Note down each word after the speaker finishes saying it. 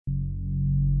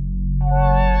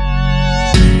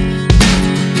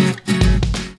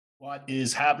What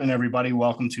is happening, everybody?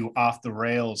 Welcome to Off the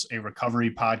Rails, a recovery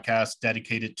podcast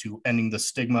dedicated to ending the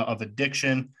stigma of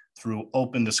addiction through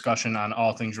open discussion on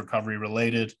all things recovery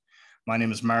related. My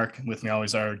name is Mark. With me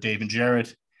always are Dave and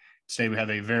Jared. Today we have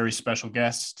a very special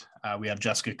guest. We have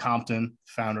Jessica Compton,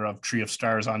 founder of Tree of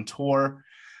Stars on Tour.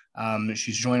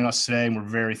 She's joining us today, and we're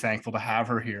very thankful to have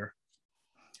her here.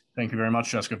 Thank you very much,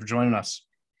 Jessica, for joining us.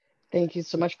 Thank you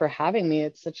so much for having me.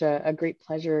 It's such a great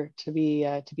pleasure to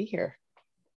be here.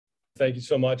 Thank you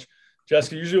so much,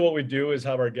 Jessica. Usually what we do is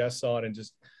have our guests on and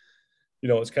just,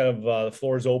 it's kind of the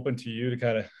floor is open to you to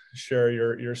kind of share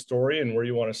your story and where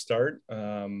you want to start.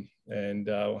 And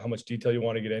how much detail you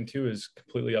want to get into is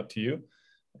completely up to you.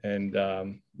 And,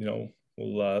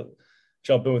 we'll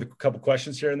jump in with a couple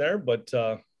questions here and there. But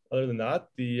other than that,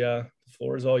 the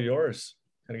floor is all yours.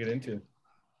 Kind of get into.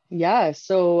 Yeah,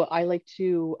 so I like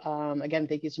to, again,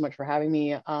 thank you so much for having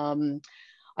me.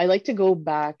 I like to go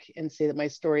back and say that my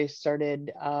story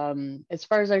started as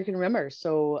far as I can remember.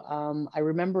 So I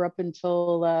remember up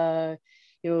until,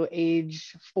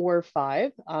 age 4 or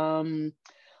 5.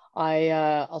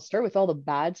 I'll start with all the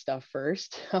bad stuff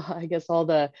first. I guess all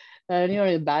the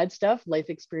bad stuff, life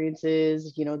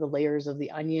experiences, the layers of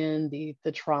the onion,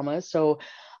 the trauma. So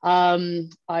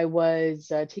I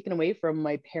was taken away from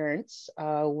my parents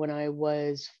when I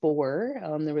was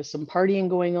 4. There was some partying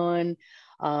going on,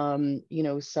 some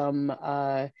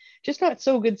just not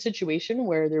so good situation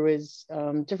where there was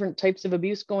different types of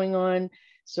abuse going on.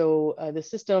 So the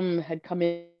system had come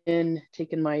in,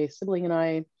 taken my sibling and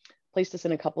I, placed us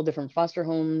in a couple different foster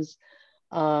homes.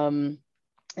 And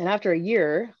after a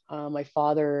year, my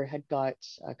father had got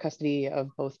custody of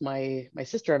both my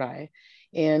sister and I,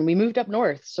 and we moved up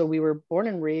north. So we were born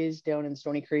and raised down in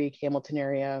Stony Creek, Hamilton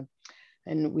area,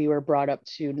 and we were brought up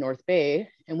to North Bay.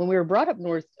 And when we were brought up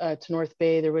north to North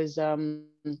Bay, there was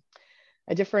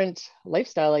a different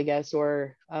lifestyle, I guess,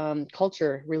 or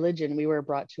culture, religion. We were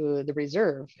brought to the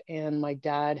reserve, and my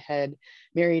dad had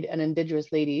married an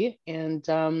Indigenous lady. And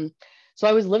so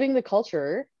I was living the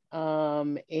culture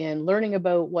and learning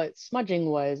about what smudging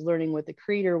was, learning what the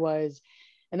creator was,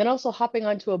 and then also hopping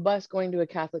onto a bus, going to a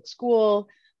Catholic school,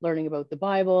 learning about the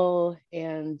Bible.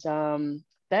 And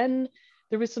then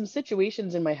there was some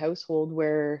situations in my household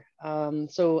where,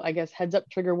 so I guess heads up,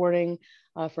 trigger warning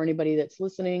for anybody that's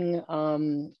listening.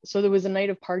 So there was a night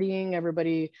of partying.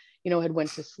 Everybody, had went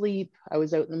to sleep. I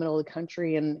was out in the middle of the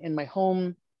country and in my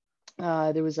home.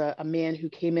 There was a man who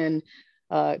came in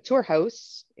to our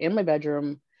house in my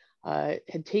bedroom,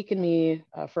 had taken me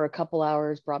for a couple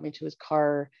hours, brought me to his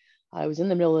car. I was in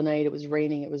the middle of the night. It was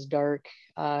raining. It was dark.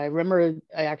 I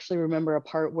actually remember a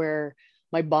part where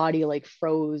my body like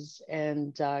froze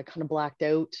and kind of blacked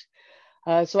out.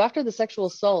 So after the sexual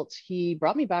assault, he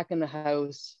brought me back in the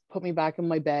house, put me back in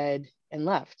my bed and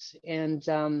left. And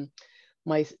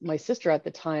my sister at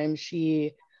the time,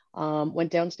 she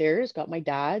went downstairs, got my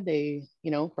dad. They,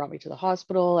 brought me to the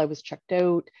hospital. I was checked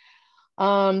out.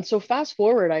 So fast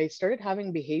forward, I started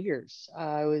having behaviors.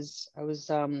 I was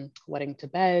wetting to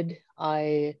bed.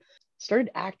 I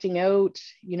started acting out.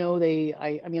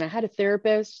 I had a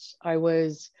therapist. I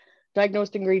was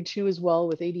diagnosed in grade 2 as well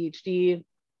with ADHD.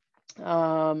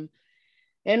 And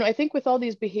I think with all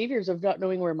these behaviors of not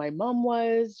knowing where my mom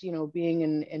was, being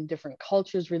in different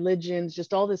cultures, religions,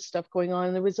 just all this stuff going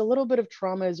on. There was a little bit of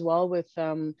trauma as well with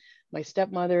my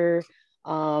stepmother.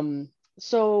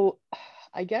 So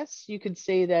I guess you could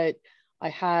say that I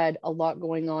had a lot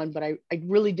going on, but I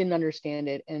really didn't understand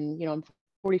it. And, I'm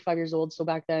 45 years old. So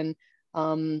back then,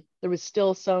 there was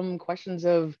still some questions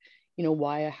of,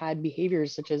 why I had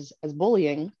behaviors such as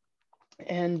bullying.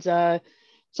 And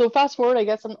so fast forward, I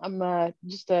guess I'm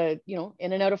just, in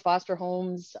and out of foster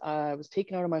homes. I was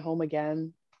taken out of my home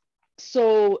again.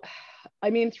 So,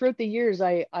 throughout the years,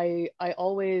 I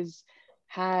always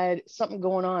had something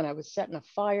going on. I was setting a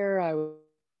fire. I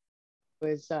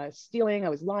was stealing. I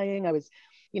was lying. I was,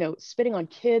 spitting on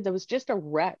kids. I was just a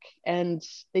wreck, and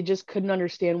they just couldn't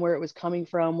understand where it was coming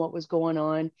from, what was going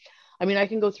on. I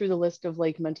can go through the list of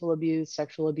like mental abuse,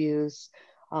 sexual abuse.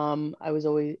 I was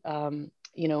always,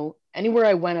 anywhere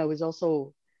I went, I was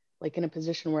also like in a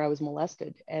position where I was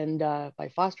molested, and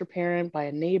by foster parent, by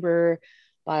a neighbor,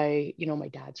 by, my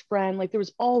dad's friend. Like there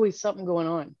was always something going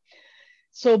on.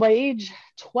 So by age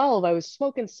 12, I was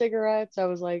smoking cigarettes. I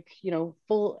was like,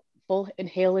 full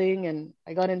inhaling, and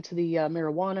I got into the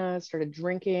marijuana, started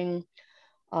drinking,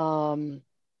 started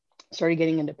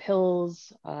getting into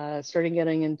pills, started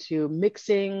getting into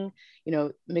mixing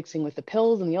with the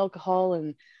pills and the alcohol.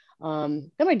 And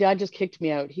then my dad just kicked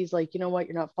me out. He's like, you know what,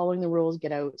 you're not following the rules,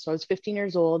 get out. So I was 15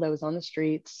 years old. I was on the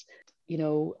streets,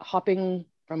 hopping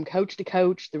from couch to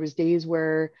couch. There was days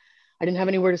where I didn't have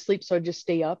anywhere to sleep, so I'd just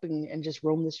stay up and just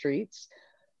roam the streets.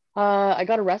 I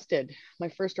got arrested. My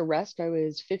first arrest, I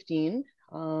was 15.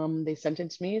 They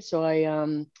sentenced me, so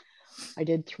I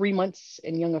did 3 months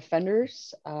in young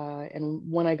offenders.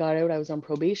 And when I got out, I was on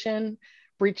probation,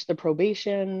 breached the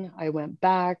probation. I went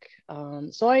back.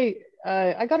 So I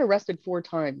got arrested 4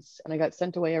 times and I got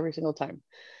sent away every single time.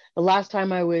 The last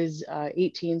time I was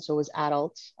 18, so it was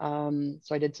adult. So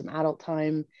I did some adult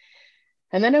time.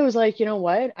 And then I was like, you know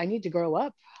what? I need to grow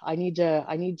up. I need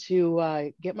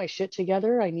to get my shit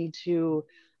together. I need to,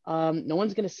 no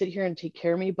one's going to sit here and take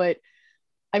care of me. But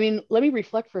I mean, let me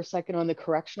reflect for a second on the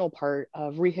correctional part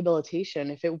of rehabilitation.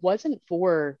 If it wasn't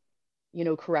for,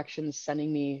 corrections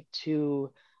sending me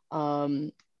to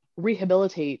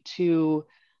rehabilitate, to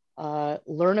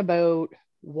learn about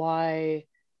why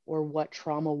or what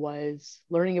trauma was,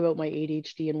 learning about my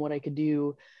ADHD and what I could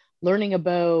do, learning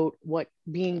about what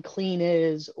being clean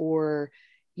is, or,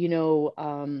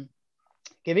 giving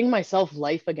myself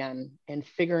life again and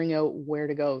figuring out where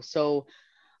to go. So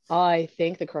I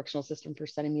thank the correctional system for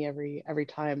sending me every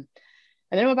time.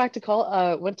 And then I went back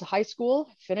to went to high school,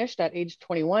 finished at age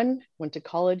 21, went to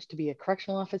college to be a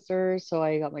correctional officer. So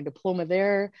I got my diploma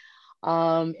there.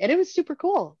 And it was super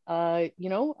cool. I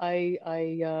knew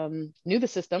the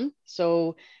system.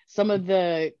 So some of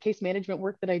the case management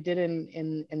work that I did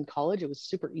in college, it was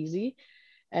super easy.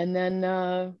 And then,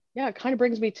 it kind of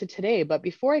brings me to today. But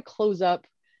before I close up,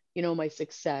 my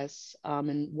success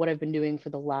and what I've been doing for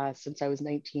the last, since I was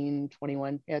 19,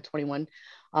 21, 21.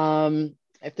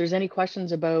 If there's any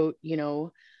questions about,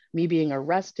 me being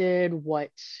arrested,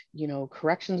 what,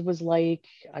 corrections was like.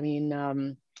 I mean,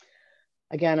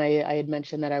 again, I had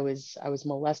mentioned that I was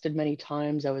molested many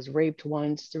times. I was raped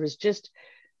once. There was just,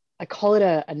 I call it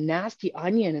a nasty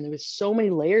onion, and there was so many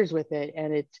layers with it.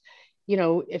 And it's,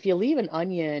 if you leave an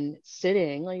onion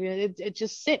sitting, like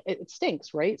it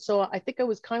stinks, right? So I think I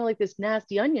was kind of like this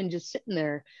nasty onion just sitting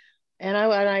there, and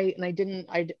I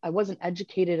wasn't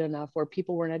educated enough, or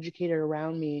people weren't educated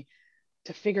around me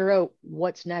to figure out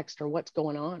what's next or what's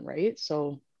going on, right?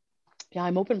 So yeah,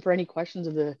 I'm open for any questions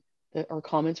of the or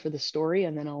comments for the story,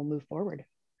 and then I'll move forward.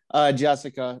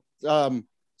 Jessica,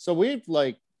 so we've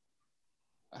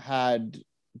had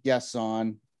guests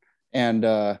on,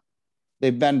 and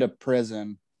they've been to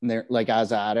prison, and they're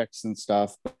as addicts and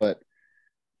stuff, but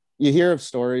you hear of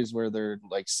stories where they're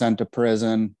sent to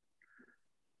prison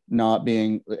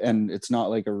and it's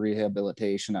not a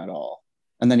rehabilitation at all,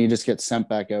 and then you just get sent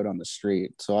back out on the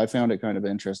street. So I found it kind of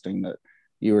interesting that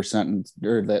you were sentenced,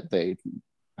 or that they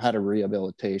had a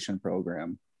rehabilitation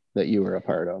program that you were a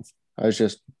part of. I was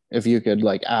just, if you could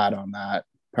add on that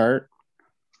part.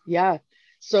 Yeah.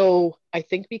 So I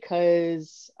think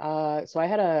because, so I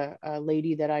had a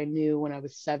lady that I knew when I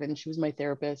was 7. She was my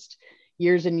therapist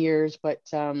years and years, but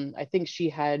I think she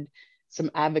had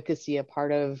some advocacy, a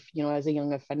part of, as a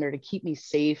young offender, to keep me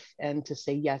safe and to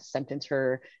say, yes, sentence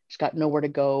her. She's got nowhere to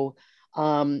go.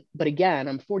 But again,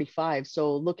 I'm 45.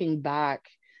 So looking back,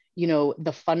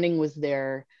 the funding was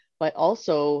there, but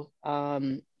also,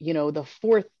 the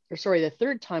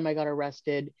third time I got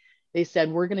arrested, they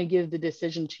said, we're going to give the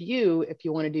decision to you if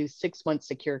you want to do 6 months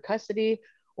secure custody,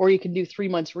 or you can do 3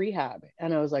 months rehab.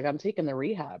 And I was like, I'm taking the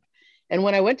rehab. And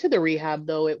when I went to the rehab,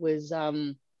 though, it was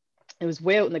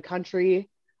way out in the country.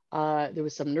 There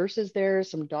was some nurses there,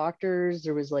 some doctors.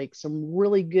 There was some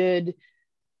really good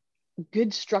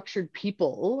structured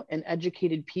people and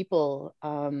educated people.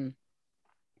 I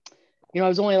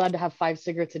was only allowed to have 5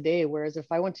 cigarettes a day. Whereas if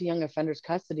I went to young offenders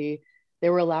custody, they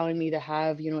were allowing me to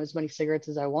have, as many cigarettes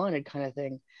as I wanted, kind of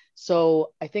thing.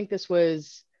 So I think this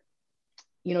was,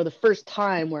 the first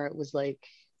time where it was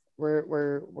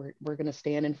we're going to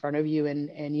stand in front of you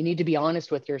and you need to be honest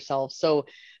with yourself. So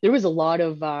there was a lot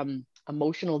of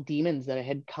emotional demons that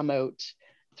had come out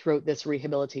throughout this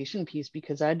rehabilitation piece,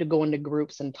 because I had to go into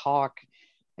groups and talk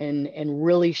and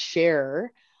really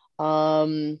share.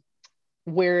 Whereas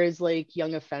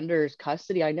young offenders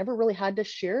custody, I never really had to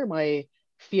share my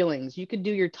feelings. You could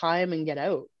do your time and get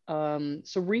out.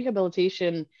 So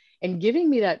rehabilitation and giving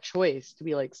me that choice to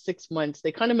be 6 months,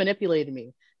 they kind of manipulated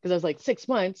me, because I was like, 6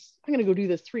 months, I'm going to go do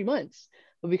this 3 months.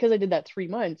 But because I did that 3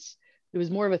 months, there was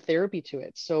more of a therapy to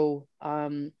it. So,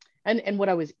 and what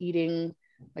I was eating,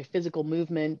 my physical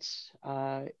movement,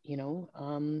 there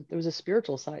was a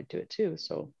spiritual side to it too.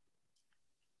 So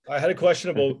I had a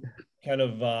question about kind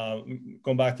of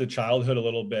going back to childhood a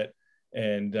little bit.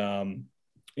 And,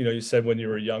 you said when you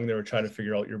were young, they were trying to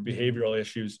figure out your behavioral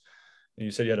issues. And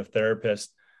you said you had a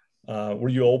therapist. Were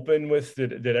you open with,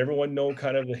 did everyone know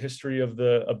kind of the history of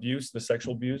the abuse, the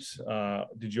sexual abuse?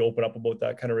 Did you open up about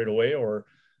that kind of right away? Or,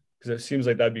 because it seems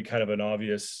like that'd be kind of an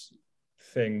obvious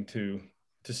thing to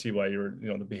see why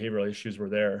the behavioral issues were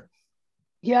there.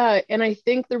 Yeah. And I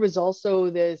think there was also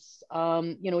this,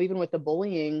 even with the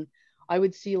bullying, I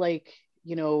would see like,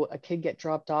 a kid get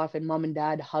dropped off and mom and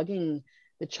dad hugging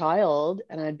the child.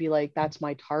 And I'd be like, that's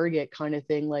my target kind of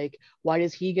thing. Like, why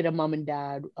does he get a mom and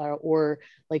dad or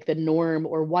like the norm,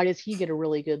 or why does he get a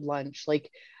really good lunch? Like,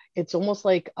 it's almost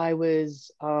like I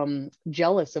was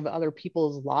jealous of other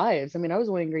people's lives. I mean, I was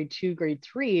only in grade 2, grade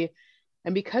 3.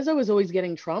 And because I was always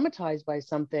getting traumatized by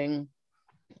something,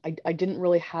 I didn't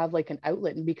really have like an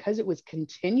outlet. And because it was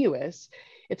continuous,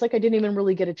 it's like I didn't even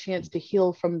really get a chance to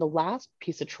heal from the last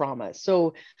piece of trauma.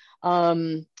 So,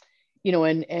 and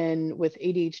with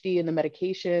ADHD and the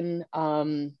medication,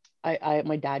 my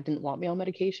dad didn't want me on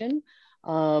medication.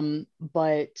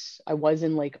 But I was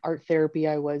in like art therapy.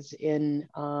 I was in,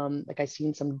 I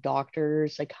seen some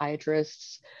doctors,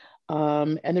 psychiatrists,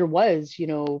 and there was,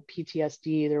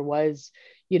 PTSD, there was,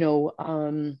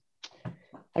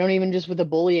 I don't even just with the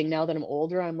bullying, now that I'm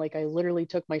older, I'm like, I literally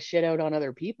took my shit out on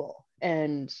other people,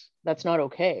 and that's not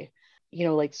okay.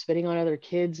 Like spitting on other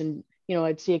kids, and,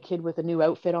 I'd see a kid with a new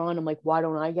outfit on. I'm like, why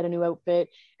don't I get a new outfit?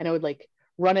 And I would like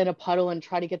run in a puddle and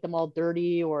try to get them all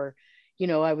dirty. Or,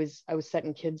 I was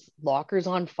setting kids' lockers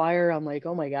on fire. I'm like,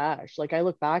 oh my gosh. Like I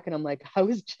look back and I'm like, I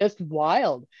was just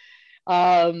wild.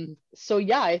 So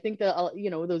yeah, I think that,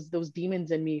 those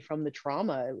demons in me from the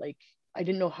trauma, like I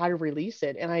didn't know how to release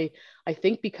it. And I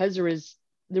think because there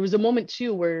was a moment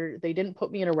too where they didn't put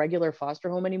me in a regular foster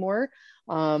home anymore.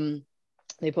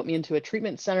 They put me into a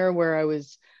treatment center where I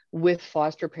was with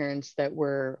foster parents that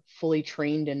were fully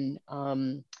trained and,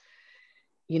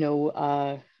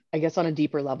 I guess on a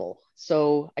deeper level.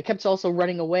 So I kept also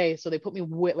running away. So they put me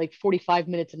like 45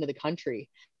 minutes into the country.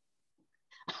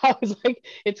 I was like,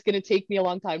 it's going to take me a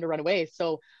long time to run away.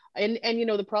 So, and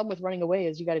the problem with running away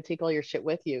is you got to take all your shit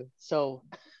with you. So,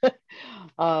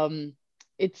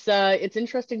 it's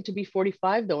interesting to be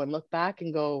 45 though, and look back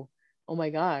and go, oh my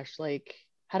gosh, like,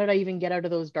 how did I even get out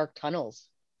of those dark tunnels?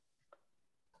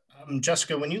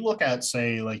 Jessica, when you look at,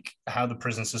 say, like how the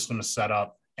prison system is set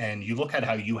up, and you look at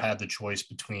how you had the choice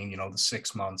between, the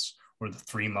 6 months or the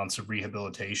 3 months of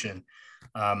rehabilitation,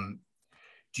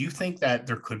 do you think that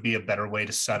there could be a better way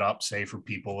to set up, say, for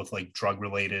people with like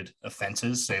drug-related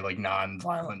offenses, say like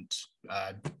non-violent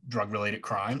drug-related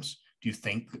crimes? Do you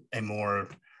think a more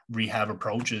rehab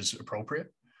approach is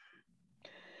appropriate?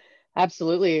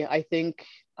 Absolutely. I think,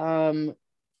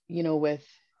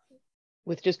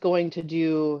 with just going to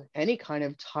do any kind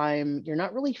of time, you're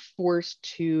not really forced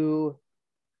to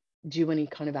do any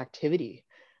kind of activity.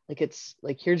 Like it's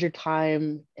like, here's your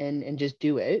time and just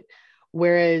do it.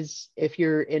 Whereas if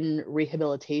you're in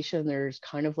rehabilitation, there's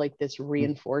kind of like this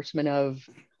reinforcement of,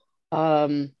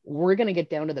 we're going to get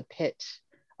down to the pit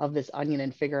of this onion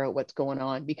and figure out what's going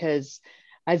on. Because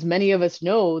as many of us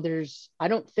know, I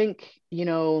don't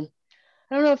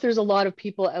know if there's a lot of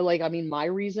people like, I mean, my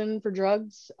reason for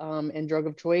drugs, and drug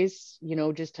of choice,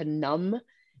 just to numb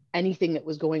anything that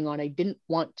was going on. I didn't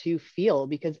want to feel,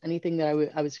 because anything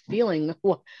that I was feeling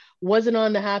wasn't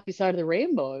on the happy side of the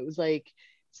rainbow. It was like,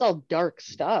 it's all dark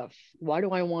stuff. Why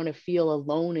do I want to feel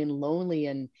alone and lonely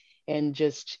and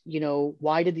just,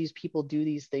 why did these people do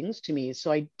these things to me?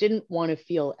 So I didn't want to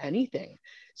feel anything.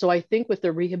 So I think with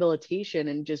the rehabilitation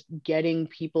and just getting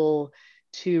people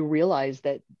to realize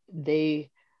that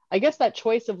I guess that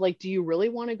choice of like, do you really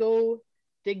want to go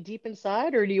dig deep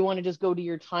inside, or do you want to just go to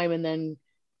your time and then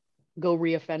go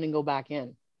reoffend and go back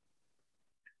in?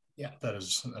 Yeah, that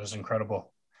is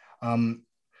incredible.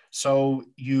 So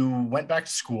you went back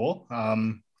to school.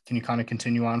 Can you kind of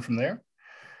continue on from there?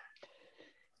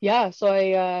 Yeah, so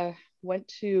I went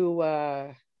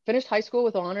to finished high school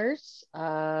with honors.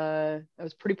 I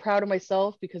was pretty proud of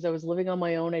myself because I was living on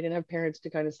my own. I didn't have parents to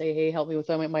kind of say, hey, help me with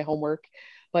my homework.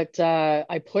 But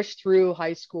I pushed through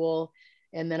high school,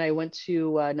 and then I went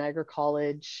to Niagara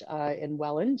College in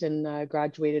Welland and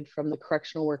graduated from the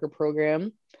correctional worker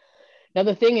program. Now,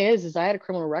 the thing is I had a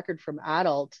criminal record from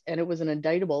adult, and it was an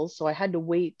indictable. So I had to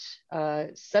wait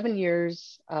 7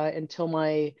 years until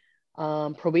my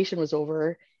probation was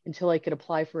over, until I could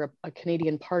apply for a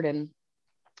Canadian pardon.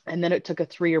 And then it took a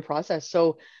 3-year process.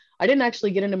 So I didn't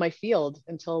actually get into my field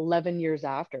until 11 years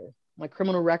after. My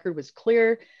criminal record was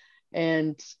clear.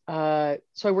 And so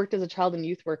I worked as a child and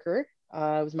youth worker. It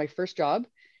was my first job.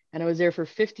 And I was there for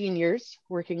 15 years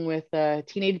working with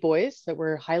teenage boys that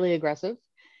were highly aggressive.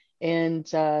 And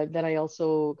then I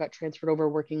also got transferred over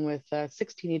working with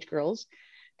 6 teenage girls.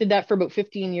 Did that for about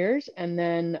 15 years. And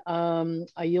then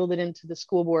I yielded into the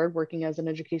school board working as an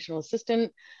educational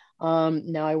assistant.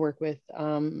 Now I work with,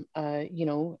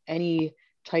 any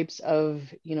types of,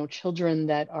 children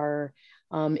that are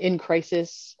in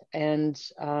crisis, and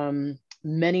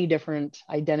many different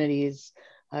identities,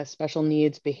 special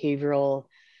needs, behavioral.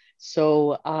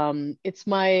 So it's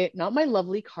not my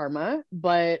lovely karma,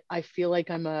 but I feel like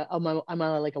I'm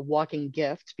like a walking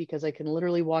gift, because I can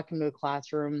literally walk into a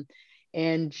classroom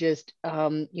and just,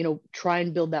 try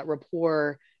and build that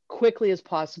rapport quickly as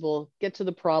possible, get to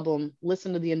the problem,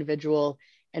 listen to the individual,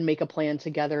 and make a plan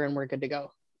together, and we're good to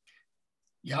go.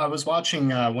 Yeah, I was watching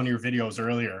one of your videos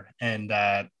earlier, and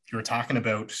you were talking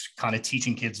about kind of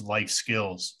teaching kids life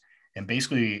skills, and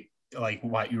basically like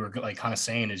what you were like kind of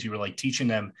saying is you were like teaching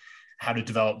them how to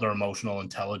develop their emotional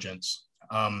intelligence.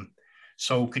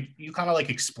 So could you kind of like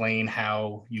explain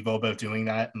how you go about doing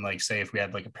that? And like, say if we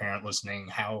had like a parent listening,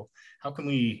 how can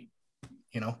we,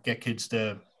 get kids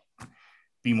to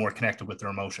be more connected with their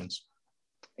emotions?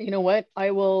 You know what?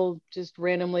 I will just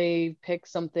randomly pick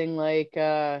something like,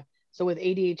 so with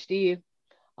ADHD,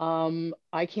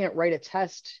 I can't write a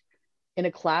test in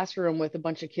a classroom with a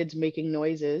bunch of kids making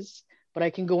noises, but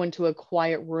I can go into a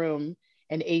quiet room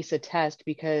and ace a test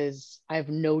because I have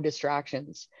no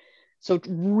distractions. So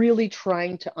really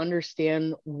trying to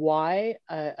understand why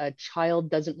a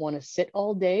child doesn't want to sit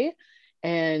all day,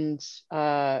 and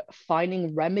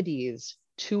finding remedies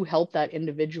to help that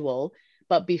individual.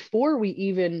 But before we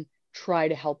even try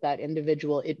to help that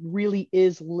individual, it really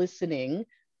is listening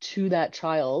to that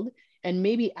child and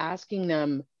maybe asking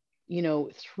them,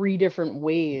 3 different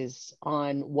ways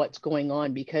on what's going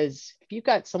on. Because if you've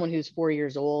got someone who's 4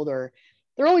 years old, or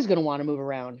they're always going to want to move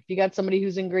around. If you got somebody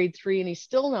who's in grade 3 and he's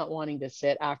still not wanting to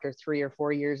sit after 3 or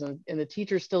 4 years, and the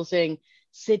teacher's still saying,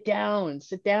 sit down,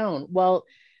 sit down. Well,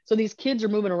 so these kids are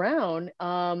moving around,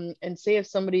 and say if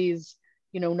somebody's,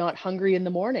 not hungry in the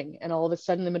morning, and all of a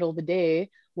sudden in the middle of the day,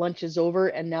 lunch is over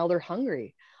and now they're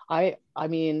hungry. I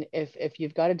mean, if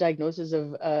you've got a diagnosis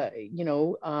of,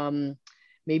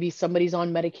 maybe somebody's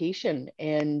on medication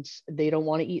and they don't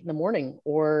want to eat in the morning,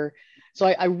 or so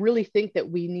I really think that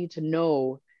we need to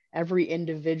know every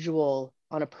individual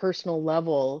on a personal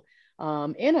level,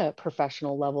 and a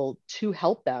professional level, to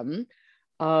help them.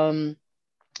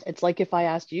 It's like if I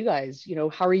asked you guys,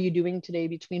 how are you doing today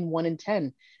between 1 and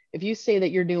 10? If you say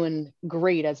that you're doing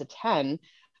great as a 10,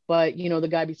 but the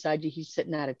guy beside you, he's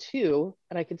sitting at a 2,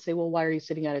 and I could say, well, why are you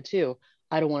sitting at a 2?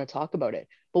 I don't want to talk about it.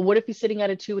 But what if he's sitting at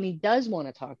a 2 and he does want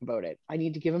to talk about it? I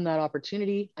need to give him that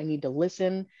opportunity. I need to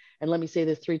listen. And let me say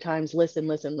this 3 times: listen,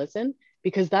 listen, listen,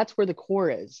 because that's where the core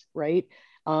is, right?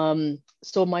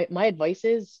 So my advice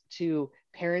is to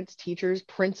parents, teachers,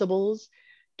 principals: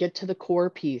 get to the core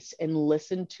piece and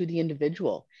listen to the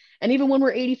individual. And even when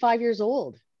we're 85 years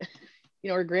old,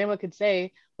 our grandma could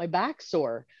say, my back's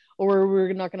sore. Or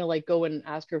we're not going to like go and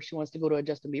ask her if she wants to go to a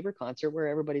Justin Bieber concert where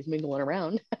everybody's mingling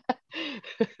around.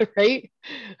 Right?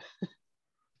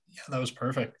 Yeah, that was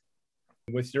perfect.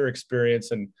 With your experience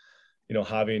and,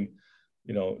 having,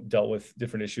 dealt with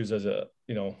different issues as a,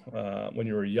 when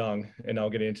you were young, and now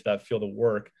getting into that field of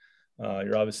work,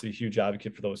 you're obviously a huge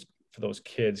advocate for those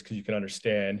kids, because you can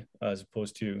understand, as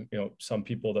opposed to, some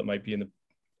people that might be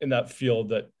in that field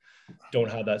that don't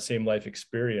have that same life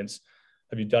experience.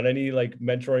 Have you done any like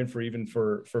mentoring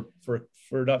for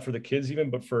not for the kids even,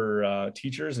 but for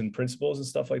teachers and principals and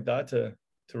stuff like that, to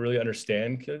really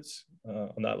understand kids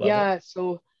on that level? Yeah.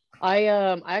 So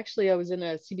I was in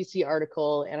a CBC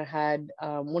article, and I had,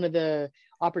 one of the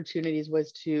opportunities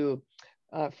was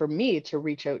for me to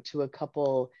reach out to a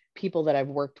couple people that I've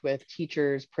worked with,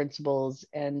 teachers, principals,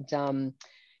 and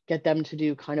get them to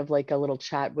do kind of like a little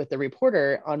chat with the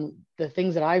reporter on the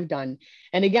things that I've done.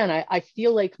 And again, I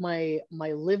feel like my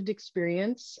lived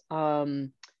experience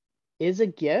is a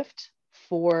gift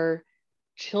for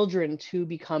children to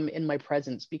become in my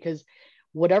presence, because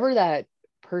whatever that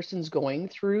person's going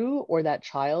through, or that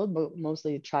child,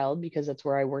 mostly a child, because that's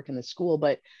where I work in the school,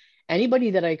 but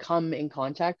anybody that I come in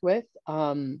contact with,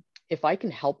 if I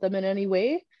can help them in any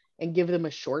way and give them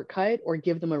a shortcut or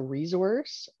give them a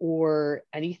resource or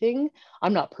anything,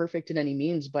 I'm not perfect in any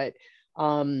means, but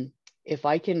if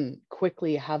I can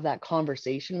quickly have that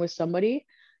conversation with somebody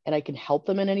and I can help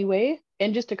them in any way,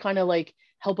 and just to kind of like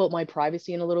help out my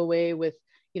privacy in a little way with,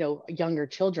 younger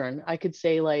children, I could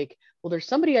say like, well, there's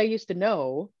somebody I used to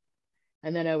know,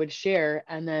 and then I would share,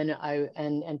 and then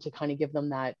and to kind of give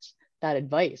them that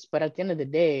advice. But at the end of the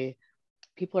day,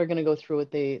 people are going to go through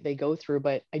what they go through.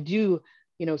 But I do,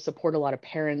 support a lot of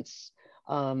parents,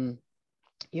 and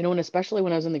especially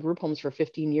when I was in the group homes for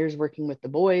 15 years working with the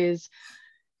boys,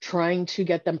 trying to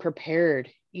get them prepared.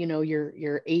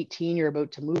 You're 18, you're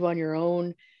about to move on your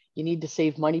own. You need to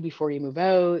save money before you move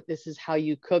out. This is how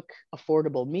you cook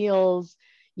affordable meals,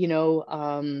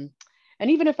 and And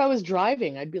even if I was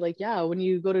driving, I'd be like, yeah, when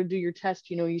you go to do your test,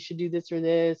 you should do this or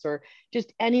this, or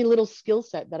just any little skill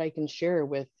set that I can share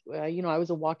with, I was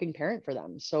a walking parent for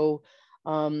them. So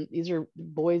these are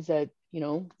boys that,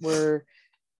 were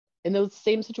in the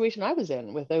same situation I was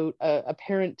in without a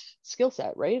parent skill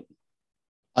set, right?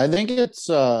 I think it's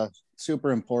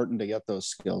super important to get those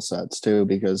skill sets too,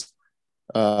 because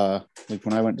like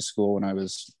when I went to school when I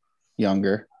was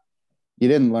younger, you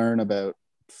didn't learn about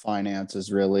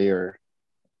finances really, or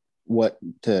what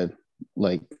to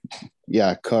like,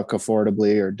 yeah, cook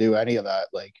affordably or do any of that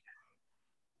like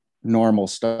normal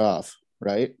stuff,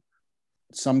 right?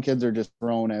 Some kids are just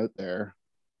thrown out there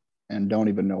and don't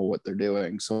even know what they're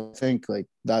doing. So I think like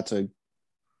that's a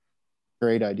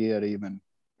great idea to even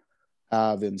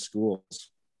have in schools.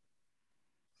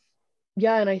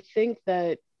 Yeah, and I think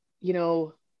that,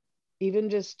 even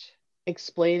just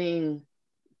explaining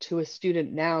to a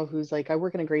student now who's like, I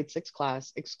work in a grade 6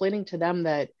 class, explaining to them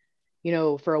that,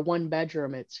 for a 1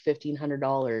 bedroom, it's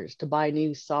 $1,500 to buy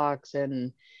new socks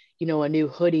and, a new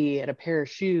hoodie and a pair of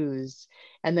shoes,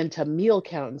 and then to meal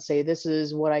count and say, this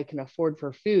is what I can afford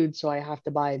for food. So I have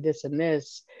to buy this and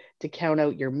this to count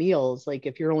out your meals. Like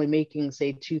if you're only making,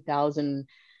 say, $2,000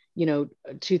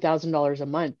 a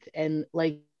month, and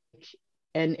like,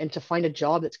 and to find a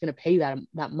job that's going to pay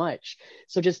that much.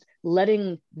 So just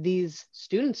letting these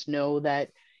students know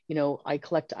that, I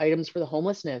collect items for the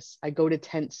homelessness. I go to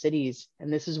tent cities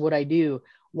and this is what I do.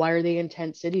 Why are they in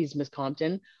tent cities, Miss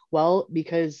Compton? Well,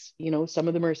 because, some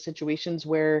of them are situations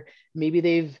where maybe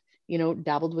they've,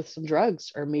 dabbled with some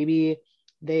drugs, or maybe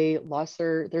they lost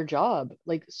their job.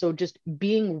 Like, so just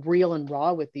being real and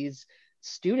raw with these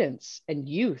students and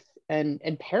youth and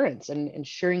parents, and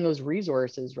sharing those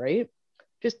resources, right?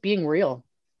 Just being real.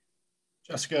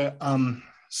 Jessica,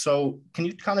 so can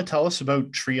you kind of tell us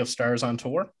about Tree of Stars on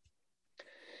Tour?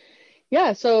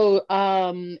 Yeah, so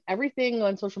everything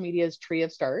on social media is Tree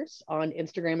of Stars. On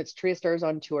Instagram, it's Tree of Stars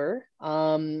on Tour.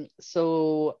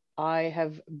 So I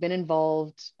have been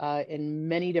involved in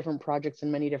many different projects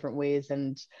in many different ways,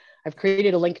 and I've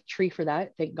created a link tree for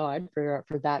that. Thank God for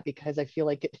that, because I feel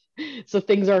like it, so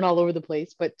things aren't all over the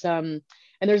place. But and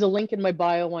there's a link in my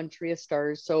bio on Tree of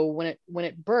Stars. So when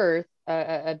it birthed,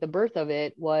 at the birth of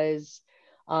it was,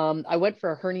 I went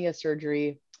for a hernia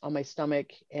surgery on my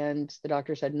stomach, and the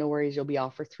doctor said, no worries, you'll be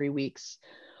off for 3 weeks.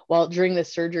 Well, during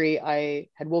this surgery, I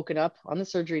had woken up on the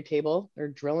surgery table. They're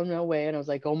drilling away, and I was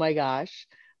like, oh my gosh,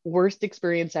 worst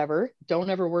experience ever. Don't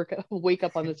ever wake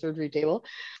up on the surgery table.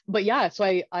 But yeah, so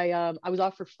I was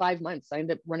off for 5 months. I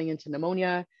ended up running into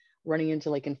pneumonia, running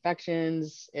into like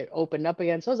infections. It opened up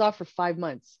again. So I was off for 5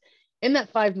 months. In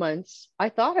that 5 months, I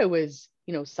thought I was,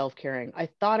 self-caring. I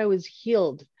thought I was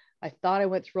healed. I thought I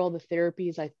went through all the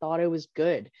therapies. I thought I was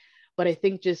good. But I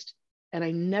think and I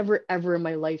never ever in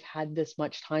my life had this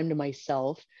much time to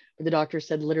myself. But the doctor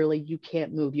said, literally, you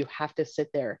can't move. You have to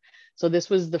sit there. So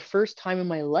this was the first time in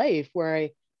my life where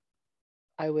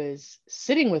I was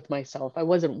sitting with myself. I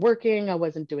wasn't working. I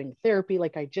wasn't doing therapy.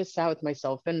 Like I just sat with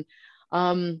myself. And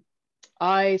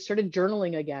I started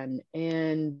journaling again.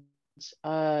 And,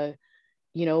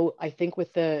 I think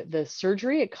with the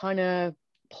surgery, it kind of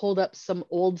pulled up some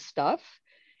old stuff,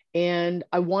 and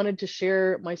I wanted to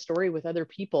share my story with other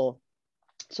people.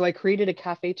 So I created a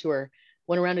cafe tour,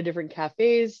 went around to different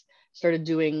cafes, started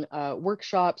doing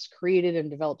workshops, created and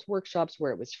developed workshops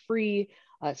where it was free,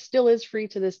 still is free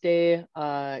to this day.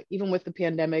 Even with the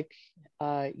pandemic,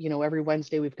 every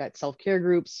Wednesday we've got self-care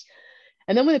groups.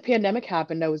 And then when the pandemic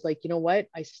happened, I was like, you know what?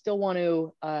 I still want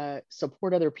to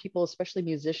support other people, especially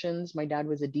musicians. My dad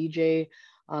was a DJ.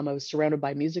 I was surrounded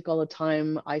by music all the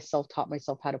time. I self-taught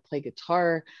myself how to play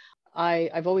guitar.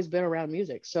 I've always been around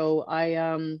music. So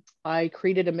I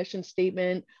created a mission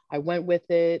statement. I went with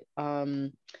it.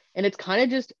 And it's kind of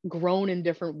just grown in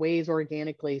different ways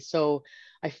organically. So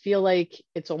I feel like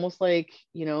it's almost like,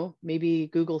 maybe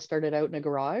Google started out in a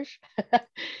garage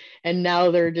and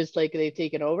now they're just like, they've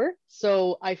taken over.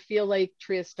 So I feel like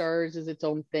Tree of Stars is its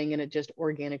own thing, and it just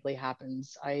organically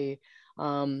happens. Again,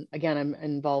 I'm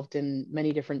involved in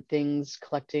many different things,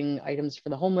 collecting items for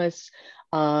the homeless,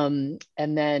 and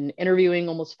then interviewing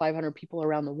almost 500 people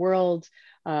around the world,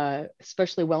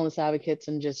 especially wellness advocates,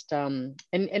 and just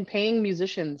and paying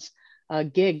musicians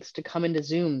gigs to come into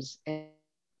Zooms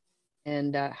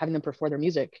and having them perform their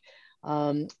music.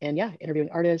 And yeah,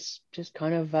 interviewing artists, just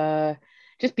kind of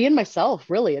just being myself.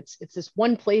 Really, it's this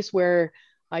one place where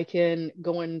I can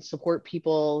go and support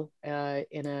people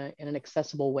in an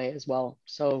accessible way as well.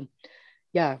 So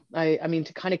yeah, I mean,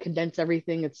 to kind of condense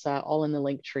everything, it's all in the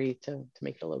link tree to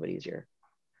make it a little bit easier.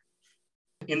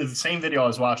 In the same video I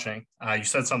was watching, you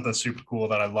said something super cool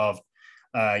that I loved.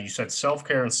 You said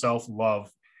self-care and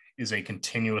self-love is a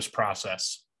continuous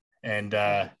process, and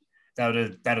that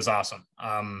is awesome.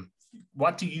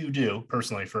 What do you do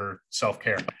personally for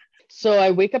self-care? So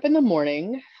I wake up in the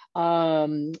morning,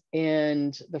 and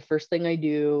the first thing I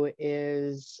do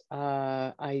is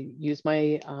I use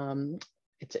my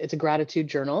it's a gratitude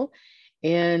journal,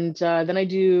 and then I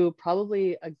do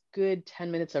probably a good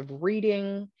 10 minutes of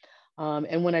reading.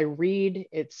 And when I read,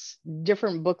 it's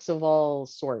different books of all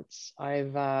sorts.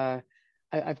 I've got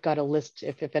a list.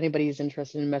 If anybody's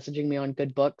interested in messaging me on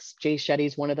good books, Jay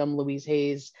Shetty's one of them, Louise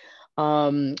Hay's.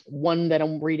 One that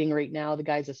I'm reading right now, the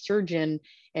guy's a surgeon,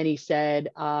 and he said,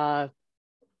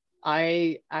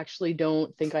 I actually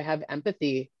don't think I have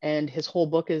empathy. And his whole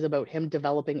book is about him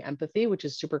developing empathy, which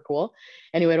is super cool.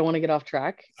 Anyway, I don't want to get off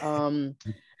track.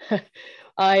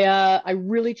 I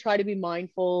really try to be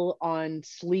mindful on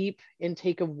sleep,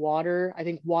 intake of water. I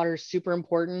think water is super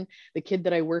important. The kid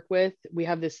that I work with, we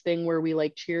have this thing where we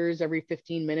like cheers every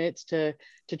 15 minutes to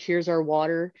cheers our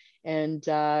water. And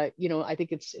I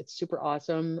think it's super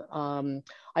awesome.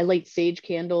 I light sage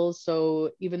candles.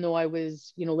 So even though I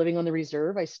was, living on the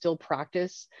reserve, I still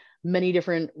practice many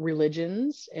different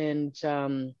religions. And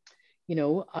I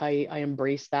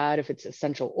embrace that. If it's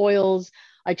essential oils,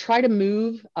 I try to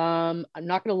move. I'm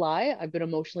not going to lie, I've been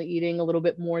emotionally eating a little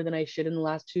bit more than I should in the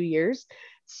last 2 years.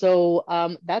 So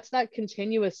that's that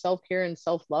continuous self-care and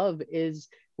self-love, is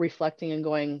reflecting and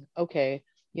going, okay,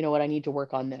 you know what, I need to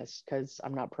work on this because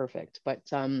I'm not perfect. But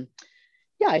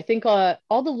yeah, I think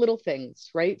all the little things,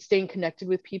 right? Staying connected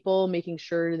with people, making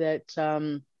sure that,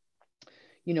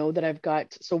 that I've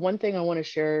got. So one thing I want to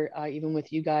share even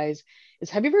with you guys is,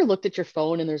 have you ever looked at your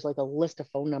phone and there's like a list of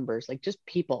phone numbers, like just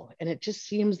people, and it just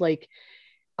seems like,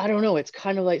 I don't know, it's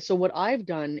kind of like, so what I've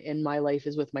done in my life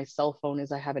is, with my cell phone,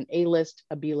 is I have an A list,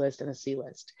 a B list, and a C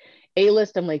list. A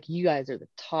list, I'm like, you guys are the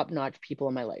top-notch people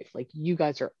in my life. Like, you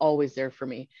guys are always there for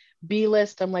me. B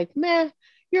list, I'm like, meh,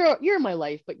 you're in my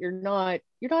life, but you're not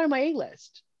in my A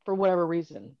list for whatever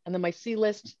reason. And then my C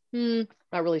list, not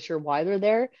really sure why they're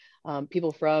there.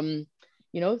 People from,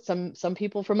 some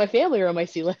people from my family are on my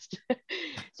C list.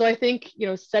 So I think,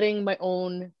 setting my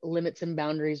own limits and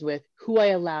boundaries with who I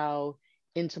allow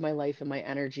into my life and my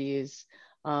energies.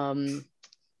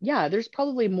 Yeah, there's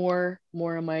probably more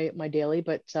in my daily,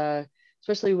 but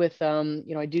especially with,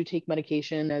 I do take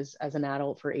medication as an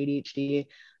adult for ADHD,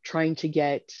 trying to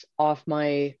get off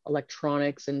my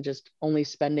electronics and just only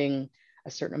spending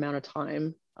a certain amount of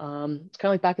time. It's kind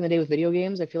of like back in the day with video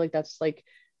games. I feel like that's like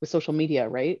with social media,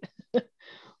 right?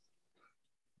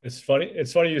 It's funny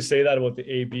you say that about the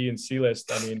A, B, and C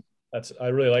list. I mean, I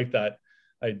really like that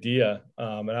idea.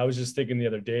 And I was just thinking the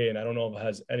other day, and I don't know if it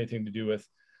has anything to do with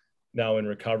now in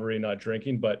recovery, not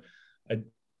drinking, but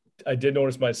I did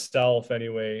notice myself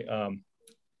anyway,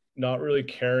 not really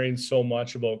caring so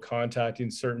much about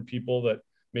contacting certain people that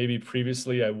maybe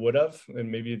previously I would have, and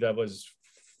maybe that was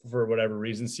for whatever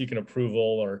reason, seeking approval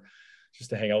or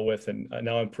just to hang out with. And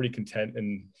now I'm pretty content,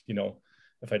 and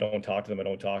if I don't talk to them, I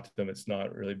don't talk to them. It's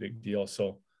not really a big deal.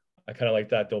 So I kind of like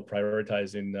that, though,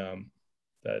 prioritizing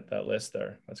that list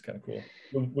there. That's kind of cool.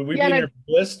 Would we be in your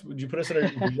list? Would you put us in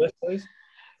our list, please?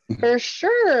 For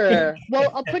sure.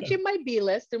 Well, I'll put you in my B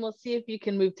list, and we'll see if you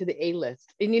can move to the A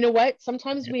list. And you know what?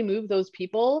 Sometimes we move those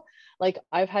people. Like,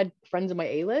 I've had friends in my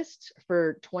A list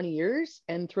for 20 years,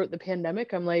 and throughout the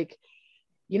pandemic, I'm like,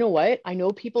 you know what? I know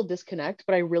people disconnect,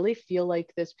 but I really feel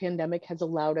like this pandemic has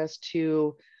allowed us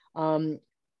to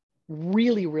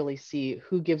really, really see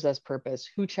who gives us purpose,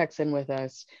 who checks in with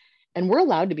us. And we're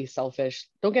allowed to be selfish.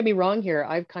 Don't get me wrong here.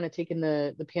 I've kind of taken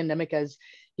the pandemic as,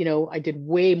 I did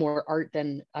way more art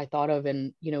than I thought of.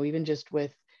 And, even just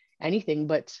with anything.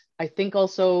 But I think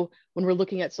also when we're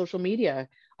looking at social media,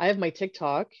 I have my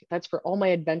TikTok. That's for all my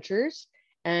adventures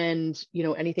and,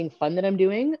 anything fun that I'm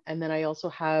doing. And then I also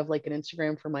have like an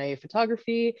Instagram for my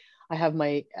photography. I have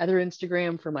my other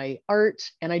Instagram for my art,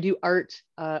 and I do art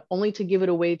only to give it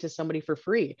away to somebody for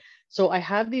free. So I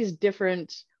have these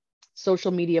different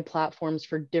social media platforms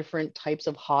for different types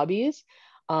of hobbies.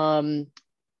 And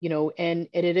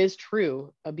it is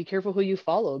true. Be careful who you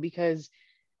follow, because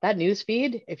that news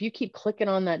feed, if you keep clicking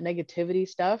on that negativity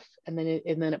stuff, and then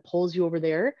it pulls you over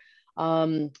there,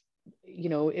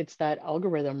 it's that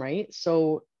algorithm, right?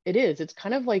 So it's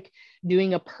kind of like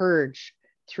doing a purge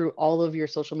through all of your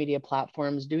social media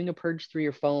platforms, doing a purge through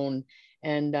your phone,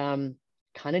 and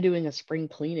kind of doing a spring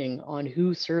cleaning on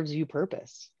who serves you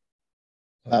purpose.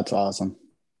 That's awesome.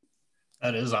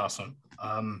 That is awesome.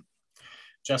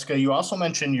 Jessica, you also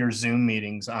mentioned your Zoom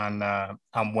meetings on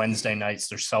Wednesday nights.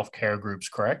 They're self-care groups,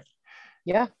 correct?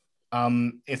 Yeah.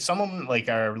 If someone like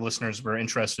our listeners were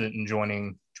interested in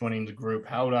joining the group,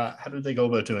 how do they go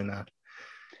about doing that?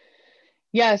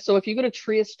 Yeah, so if you go to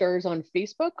Tria Stars on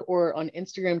Facebook or on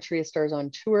Instagram, Tria Stars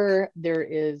on Tour, there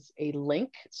is a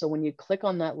link. So when you click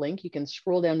on that link, you can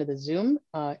scroll down to the Zoom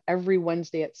every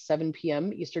Wednesday at 7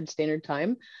 p.m. Eastern Standard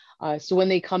Time. So when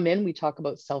they come in, we talk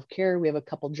about self-care. We have a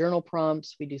couple journal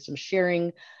prompts. We do some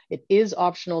sharing. It is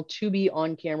optional to be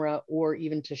on camera or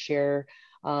even to share.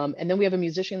 And then we have a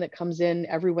musician that comes in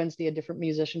every Wednesday, a different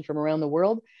musician from around the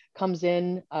world comes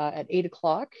in at 8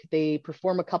 o'clock. They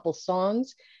perform a couple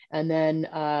songs, and then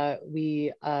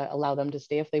we allow them to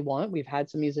stay if they want. We've had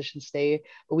some musicians stay,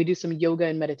 but we do some yoga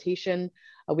and meditation.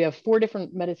 We have 4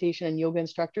 different meditation and yoga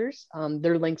instructors.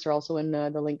 Their links are also in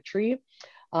the link tree.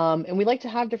 And we like to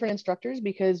have different instructors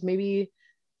because maybe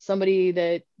somebody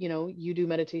that, you do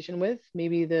meditation with,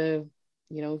 maybe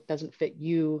doesn't fit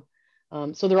you.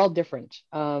 So they're all different.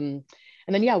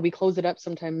 And then, yeah, we close it up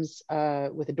sometimes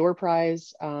with a door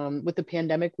prize. With the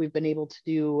pandemic, we've been able to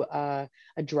do a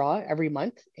draw every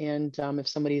month. And if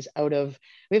somebody's we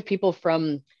have people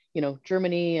from,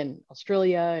 Germany and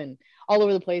Australia and all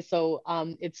over the place. So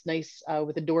it's nice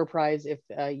with a door prize if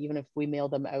even if we mail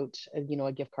them out,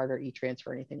 a gift card or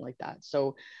e-transfer or anything like that.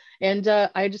 So, and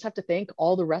I just have to thank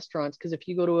all the restaurants, because if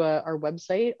you go to our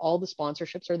website, all the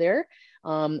sponsorships are there.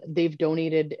 They've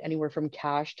donated anywhere from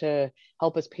cash to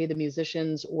help us pay the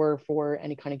musicians or for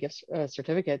any kind of gift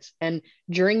certificates. And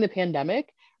during the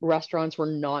pandemic, restaurants were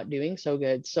not doing so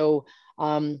good. So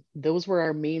those were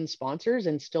our main sponsors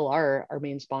and still are our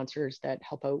main sponsors that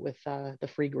help out with the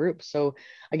free group. So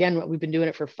again, we've been doing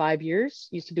it for 5 years,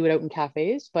 used to do it out in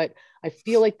cafes, but I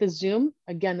feel like the Zoom,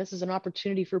 again, this is an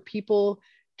opportunity for people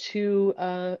to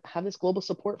have this global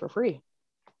support for free.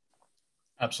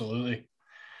 Absolutely.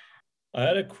 I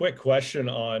had a quick question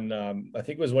on, I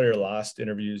think it was one of your last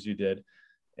interviews you did.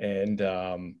 And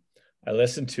I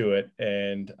listened to it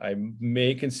and I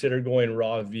may consider going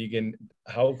raw vegan.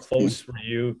 How close were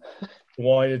you to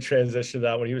wanting to transition to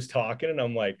that when he was talking? And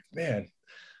I'm like, man,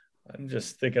 I'm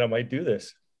just thinking I might do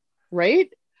this.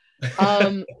 Right?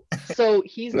 So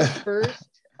he's the first,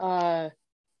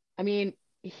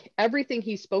 everything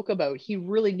he spoke about, he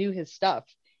really knew his stuff.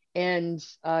 And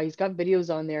he's got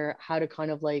videos on there, how to kind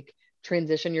of like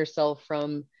transition yourself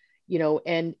from,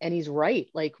 and he's right.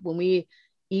 Like when we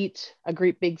eat a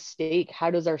great big steak, how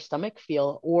does our stomach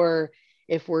feel? Or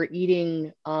if we're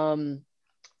eating, I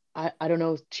don't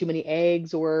know, too many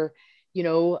eggs or,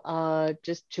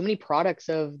 just too many products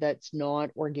that's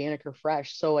not organic or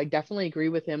fresh. So I definitely agree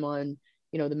with him on,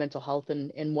 the mental health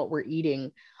and what we're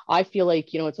eating. I feel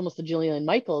like, it's almost the Jillian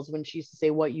Michaels when she used to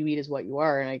say, what you eat is what you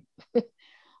are. And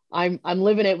I'm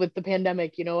living it with the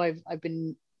pandemic. I've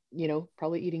been,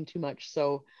 probably eating too much.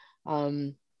 So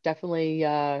definitely,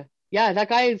 yeah, that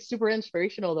guy is super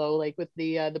inspirational though, like with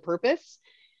the purpose,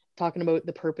 talking about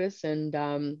the purpose. And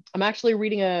I'm actually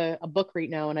reading a book right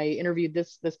now, and I interviewed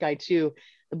this guy too.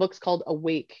 The book's called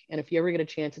Awake. And if you ever get a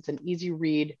chance, it's an easy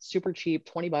read, super cheap,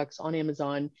 $20 on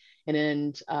Amazon.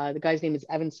 And the guy's name is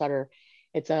Evan Sutter.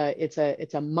 It's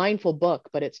a mindful book,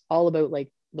 but it's all about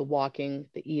like the walking,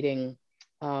 the eating,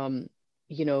 and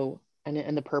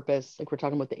the purpose. Like we're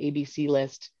talking about the ABC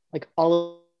list, like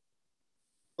all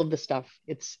of the stuff.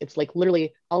 It's like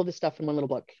literally all of the stuff in one little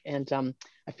book. And I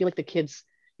feel like the kids,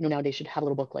 nowadays should have a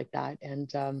little book like that. And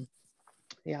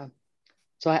yeah.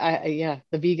 So I yeah,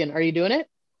 the vegan, are you doing it?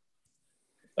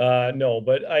 No,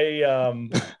 but I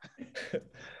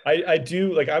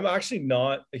do, like, I'm actually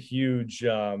not a huge,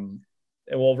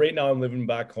 well, right now I'm living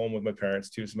back home with my parents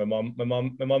too. So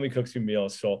my mommy cooks me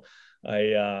meals. So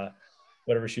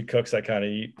whatever she cooks, I kind of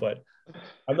eat, but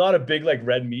I'm not a big like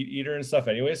red meat eater and stuff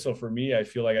anyway. So for me, I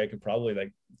feel like I could probably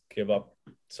like give up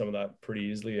some of that pretty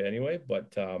easily anyway.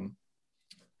 But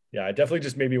yeah, I definitely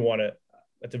just maybe want to,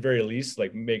 at the very least,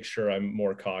 like make sure I'm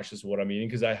more cautious of what I'm eating.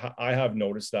 Cause I have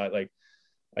noticed that, like,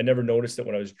 I never noticed it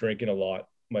when I was drinking a lot,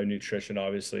 my nutrition,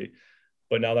 obviously.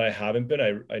 But now that I haven't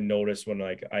been, I notice when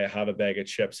like I have a bag of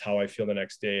chips, how I feel the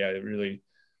next day. I really,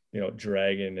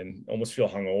 dragging and almost feel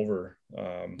hungover,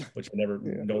 which I never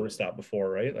noticed that before,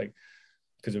 right? Like,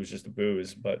 because it was just the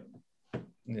booze, but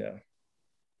yeah.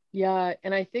 Yeah.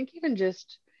 And I think even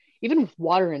with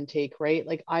water intake, right?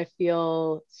 Like I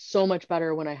feel so much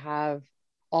better when I have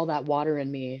all that water in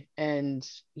me. And,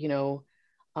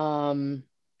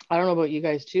 I don't know about you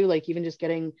guys too, like even just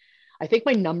I think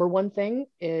my number one thing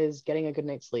is getting a good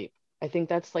night's sleep. I think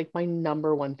that's like my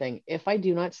number one thing. If I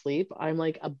do not sleep, I'm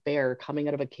like a bear coming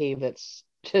out of a cave that's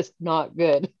just not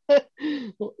good.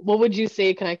 What would you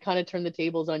say? Can I kind of turn the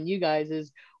tables on you guys?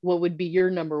 Is what would be your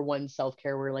number one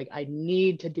self-care where like I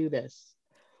need to do this?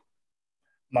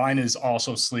 Mine is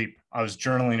also sleep. I was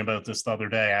journaling about this the other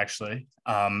day, actually.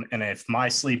 And if my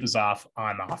sleep is off,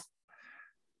 I'm off.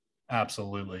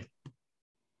 Absolutely.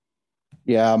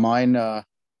 Yeah, mine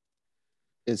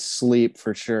is sleep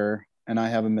for sure. And I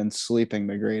haven't been sleeping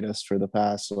the greatest for the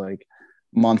past like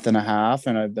month and a half,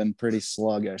 and I've been pretty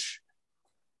sluggish.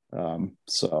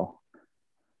 So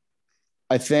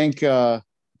I think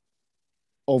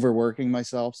overworking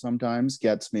myself sometimes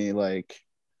gets me like,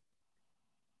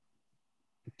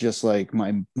 just like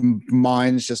my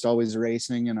mind's just always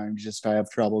racing, and I have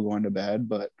trouble going to bed.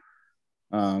 But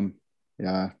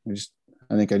yeah,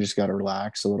 I think I just got to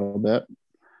relax a little bit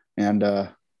and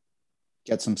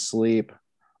get some sleep.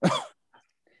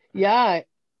 Yeah,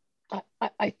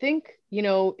 I think,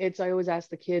 I always ask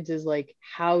the kids is like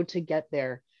how to get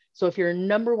there. So if your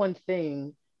number one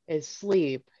thing is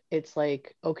sleep, it's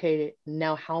like, okay,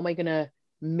 now how am I going to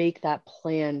make that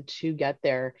plan to get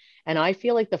there? And I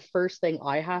feel like the first thing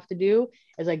I have to do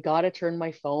is I got to turn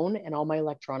my phone and all my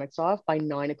electronics off by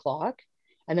 9 o'clock.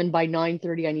 And then by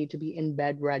 9:30, I need to be in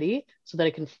bed ready so that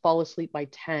I can fall asleep by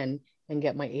 10 and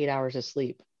get my 8 hours of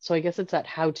sleep. So I guess it's that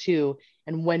how to,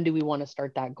 and when do we want to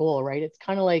start that goal, right? It's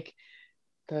kind of like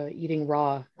the eating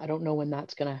raw. I don't know when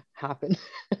that's going to happen.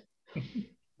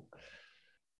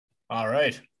 All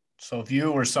right. So if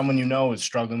you or someone you know is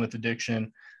struggling with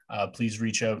addiction, please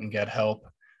reach out and get help.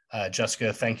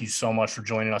 Jessica, thank you so much for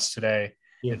joining us today.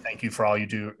 Yeah. And thank you for all you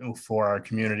do for our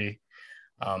community.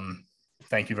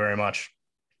 Thank you very much.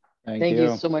 Thank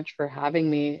you so much for having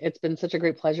me. It's been such a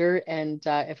great pleasure. And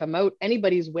if I'm out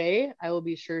anybody's way, I will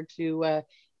be sure to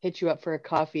hit you up for a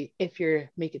coffee if you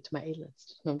make it to my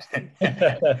A-list. No,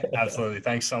 absolutely.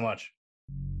 Thanks so much.